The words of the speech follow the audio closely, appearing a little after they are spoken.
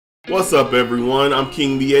What's up, everyone? I'm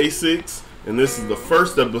King the Asix, and this is the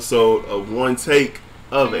first episode of One Take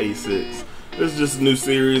of Asix. This is just a new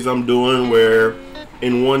series I'm doing where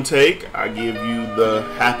in one take I give you the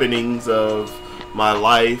happenings of my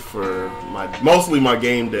life, or mostly my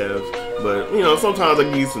game dev, but sometimes I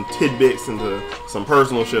give you some tidbits into some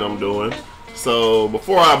personal shit I'm doing. So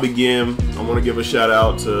before I begin, I want to give a shout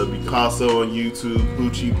out to Picasso on YouTube,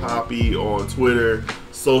 Hoochie Poppy on Twitter,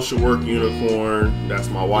 Social Work Unicorn, that's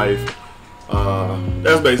my wife.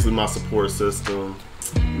 That's basically my support system.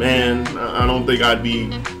 Man, I don't think I'd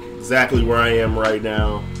be exactly where I am right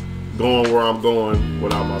now, going where I'm going,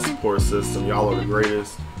 without my support system. Y'all are the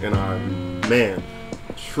greatest, and I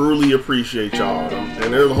truly appreciate y'all.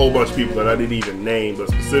 And there's a whole bunch of people that I didn't even name, but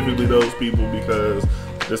specifically those people, because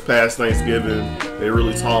this past Thanksgiving, they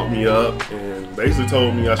really talked me up and basically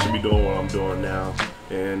told me I should be doing what I'm doing now.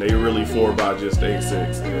 And they really for about just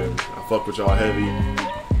Asix, and I fuck with y'all heavy.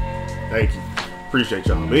 Thank you. Appreciate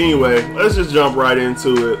y'all. But anyway, let's just jump right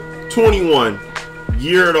into it. 21,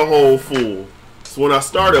 year of the Whole Fool. It's when I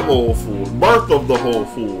started Whole Fool, birth of the Whole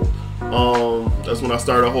Fool. That's when I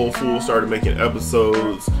started Whole Fool, started making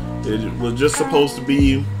episodes. It was just supposed to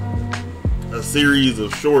be a series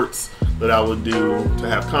of shorts that I would do to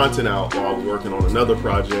have content out while I was working on another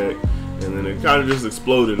project. And then it kind of just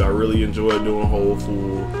exploded. I really enjoyed doing Whole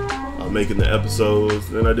Fool, making the episodes.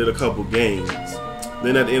 Then I did a couple games.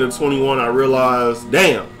 Then at the end of 21, I realized,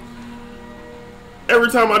 damn,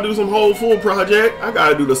 every time I do some Whole Fool project, I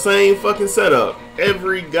gotta do the same fucking setup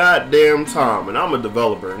every goddamn time. And I'm a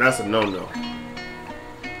developer, and that's a no-no.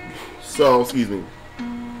 So, excuse me.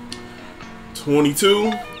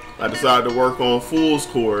 22, I decided to work on Fool's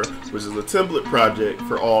Core, which is a template project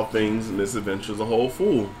for all things Misadventures of Whole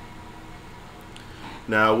Fool.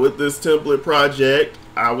 Now, with this template project,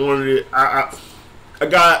 I wanted it. I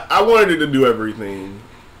wanted it to do everything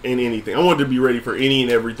and anything. I wanted to be ready for any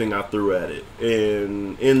and everything I threw at it.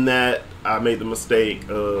 And in that, I made the mistake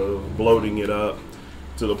of bloating it up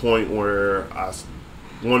to the point where I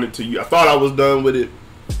thought I was done with it.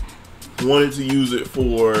 Wanted to use it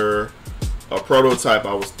for a prototype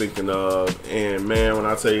I was thinking of, and man, when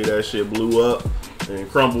I tell you that shit blew up and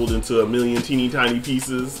crumbled into a million teeny tiny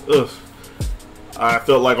pieces, ugh. I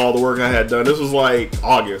felt like all the work I had done, this was like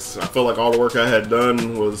August, I felt like all the work I had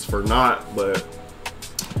done was for naught, but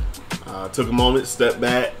I took a moment, stepped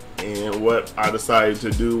back, and what I decided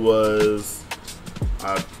to do was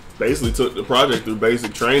I basically took the project through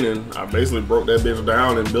basic training. I basically broke that bitch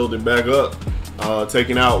down and built it back up,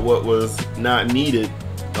 taking out what was not needed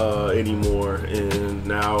anymore, and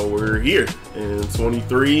now we're here in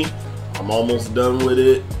 23. I'm almost done with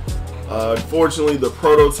it. Unfortunately, the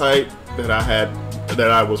prototype that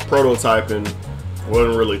I was prototyping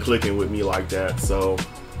wasn't really clicking with me like that, so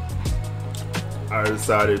I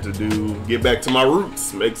decided to get back to my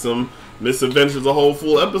roots, make some Misadventures of Whole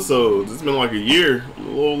Fool episodes. It's been like a year, a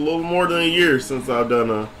little more than a year since I've done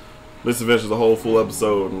a Misadventures of Whole Fool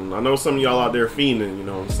episode, and I know some of y'all out there fiending, you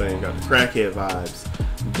know what I'm saying, got the crackhead vibes.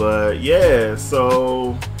 But yeah,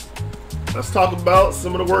 so let's talk about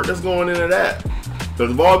some of the work that's going into that.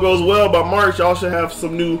 Because if all goes well, by March, y'all should have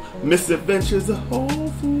some new Misadventures of Whole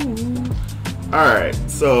Fool. Alright,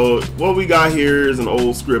 so what we got here is an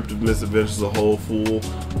old script of Misadventures of Whole Fool.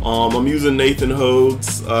 I'm using Nathan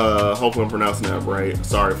Hogue's, hopefully I'm pronouncing that right,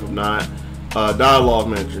 sorry if I'm not, dialogue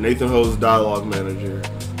manager, Nathan Hogue's dialogue manager.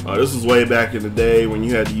 This was way back in the day when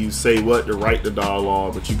you had to use Say What to write the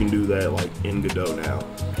dialogue, but you can do that like in Godot now.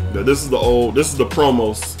 But this is the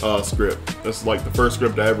promo script. This is like the first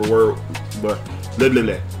script I ever wrote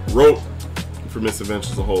for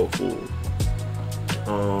Misadventures of Whole Fool.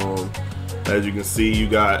 As you can see,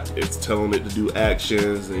 it's telling it to do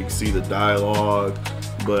actions, and you can see the dialogue.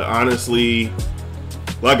 But honestly,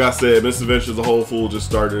 like I said, Misadventures of Whole Fool just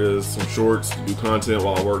started as some shorts to do content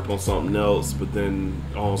while I worked on something else, but then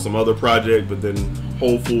on some other project, but then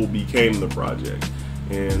Whole Fool became the project.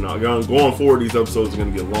 And going forward, these episodes are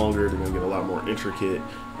going to get longer, they're going to get a lot more intricate,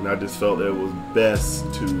 and I just felt that it was best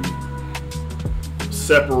to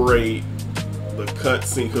separate the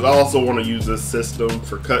cutscene, because I also want to use this system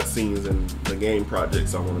for cutscenes in the game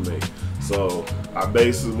projects I want to make. So I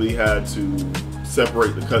basically had to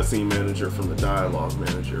separate the cutscene manager from the dialogue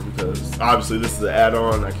manager, because obviously this is an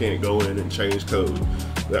add-on. I can't go in and change code.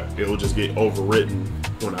 It will just get overwritten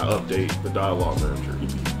when I update the dialogue manager.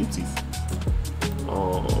 Oopsies.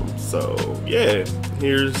 So yeah,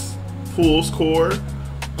 here's Fool's Core.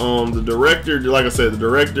 The director, like I said, the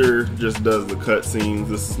director just does the cutscenes.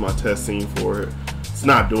 This is my test scene for it. It's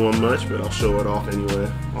not doing much, but I'll show it off anyway.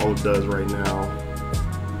 All it does right now,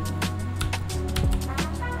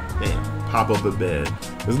 bam, pop up a bed.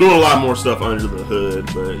 it's doing a lot more stuff under the hood.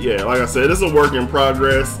 But yeah, like I said, it's a work in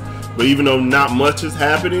progress. But even though not much is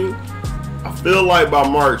happening, I feel like by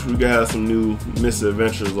March we could have some new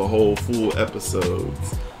misadventures, a whole full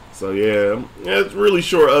episodes. So yeah, it's really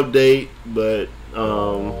short update, but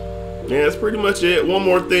yeah, that's pretty much it. One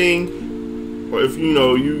more thing, if you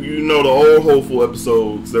know the old hopeful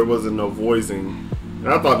episodes, there wasn't no voicing, and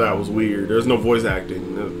I thought that was weird. There's no voice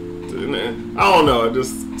acting. I don't know. It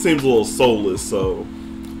just seems a little soulless. So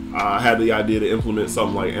I had the idea to implement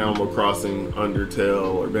something like Animal Crossing,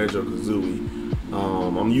 Undertale, or Banjo-Kazooie.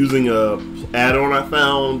 I'm using a add-on I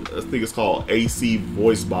found. I think it's called AC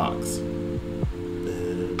Voice Box.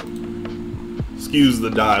 Excuse the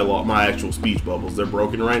dialogue, my actual speech bubbles. They're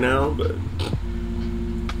broken right now, but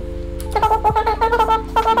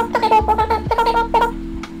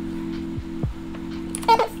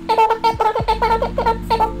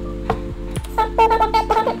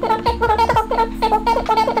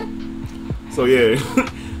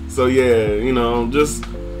so yeah, you know, just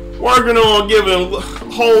working on giving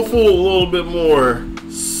Hopeful a little bit more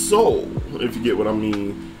soul, if you get what I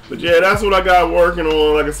mean. But yeah, that's what I got working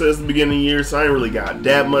on. Like I said, it's the beginning of the year, so I ain't really got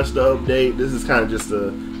that much to update. This is kind of just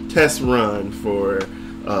a test run for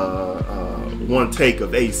one take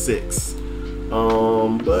of Asix.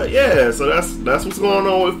 But yeah, so that's what's going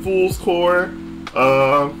on with Fool's Core.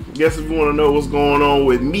 Guess if you want to know what's going on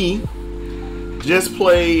with me, just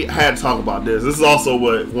play. I had to talk about this. This is also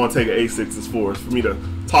what One Take of Asix is for me to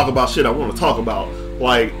talk about shit I want to talk about,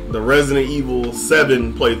 like the Resident Evil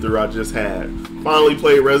 7 playthrough I just had. Finally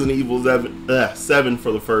played Resident Evil 7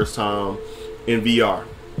 for the first time in VR.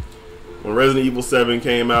 When Resident Evil 7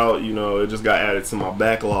 came out, you know, it just got added to my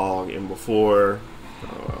backlog, and before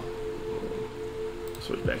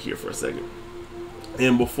switch back here for a second.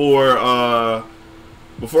 And before I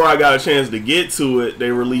got a chance to get to it, they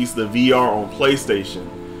released the VR on PlayStation.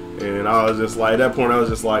 And I was just like, at that point I was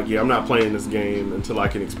just like, yeah, I'm not playing this game until I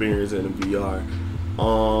can experience it in VR.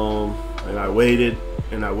 And I waited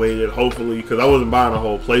and I waited, hopefully, because I wasn't buying a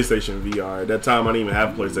whole PlayStation VR. At that time I didn't even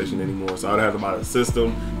have a PlayStation anymore, so I'd have to buy a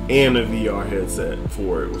system and a VR headset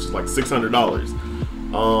for it, which is like $600.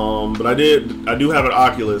 But I do have an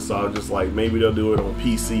Oculus, so I was just like, maybe they'll do it on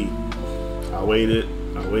PC. I waited,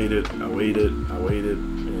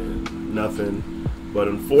 and nothing. But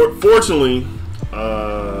unfortunately,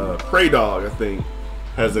 Prey Dog, I think,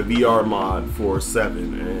 has a VR mod for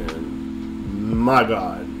 7, and my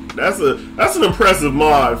God, that's an impressive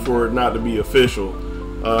mod for it not to be official.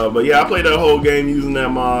 But yeah, I played that whole game using that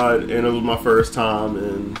mod, and it was my first time,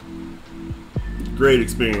 and great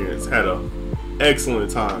experience. Had a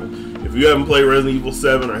excellent time. If you haven't played Resident Evil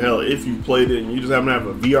 7, or hell, if you played it and you just happen to have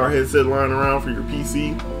a VR headset lying around for your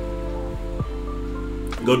PC,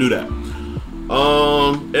 go do that.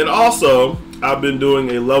 And also, I've been doing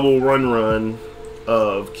a level run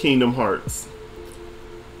of Kingdom Hearts.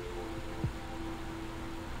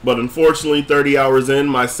 But unfortunately, 30 hours in,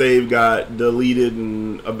 my save got deleted,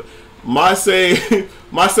 and my save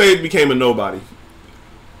became a nobody.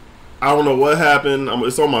 I don't know what happened.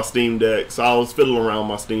 It's on my Steam Deck, so I was fiddling around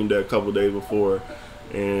my Steam Deck a couple days before,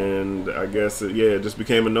 and I guess it just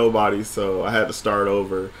became a nobody, so I had to start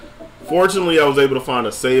over. Fortunately, I was able to find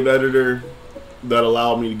a save editor that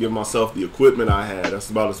allowed me to give myself the equipment I had. That's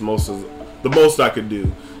about the most I could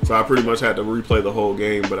do. So I pretty much had to replay the whole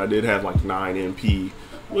game, but I did have like 9 MP,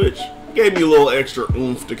 which gave me a little extra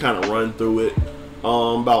oomph to kind of run through it.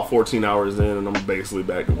 About 14 hours in, and I'm basically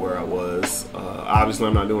back to where I was. Obviously,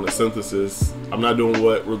 I'm not doing a synthesis. I'm not doing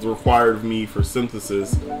what was required of me for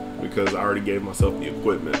synthesis because I already gave myself the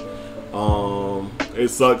equipment. It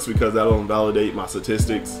sucks because that'll invalidate my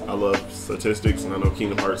statistics. I love statistics, and I know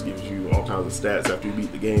Kingdom Hearts gives you all kinds of stats after you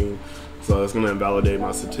beat the game. So it's going to invalidate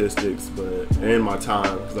my statistics and my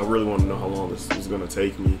time, because I really want to know how long this was going to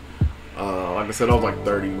take me. Like I said, I was like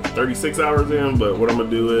 36 hours in, but what I'm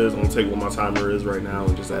going to do is I'm going to take what my timer is right now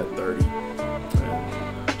and just add 30. And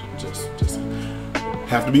just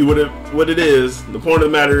have to be what it is. The point of the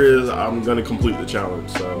matter is I'm going to complete the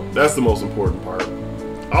challenge, so that's the most important part.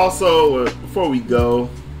 Also, before we go,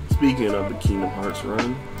 speaking of the Kingdom Hearts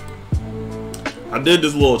run, I did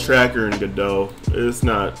this little tracker in Godot. It's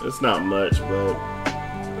not much, but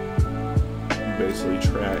it basically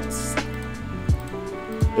tracks.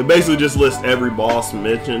 It basically just lists every boss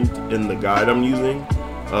mentioned in the guide I'm using.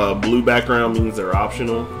 Blue background means they're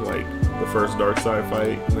optional, like the first dark side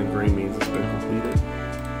fight, and then green means it's been completed.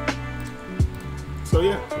 So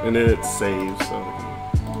yeah, and then it saves, so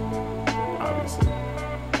obviously.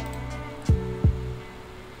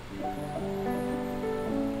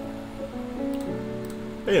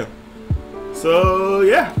 Yeah. So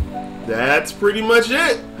yeah, that's pretty much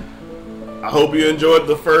it. I hope you enjoyed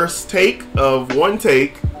the first take of One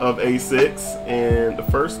Take of Asix, and the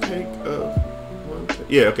first take of One Take.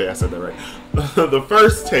 Yeah, okay, I said that right. The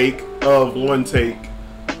first take of One Take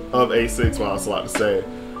of Asix. Wow, that's a lot to say.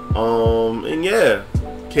 And yeah,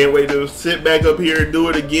 can't wait to sit back up here and do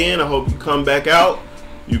it again. I hope you come back out.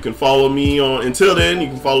 You can follow me on. Until then, you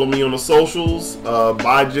can follow me on the socials. At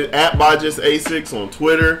ByJustAsix on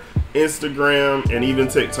Twitter, Instagram, and even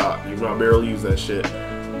TikTok. Even though I barely use that shit.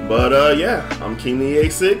 But yeah, I'm Keenly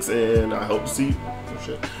Asix, and I hope to see you. Oh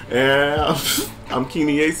shit. And I'm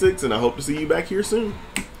Keenly Asix, and I hope to see you back here soon.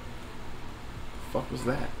 The fuck was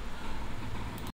that?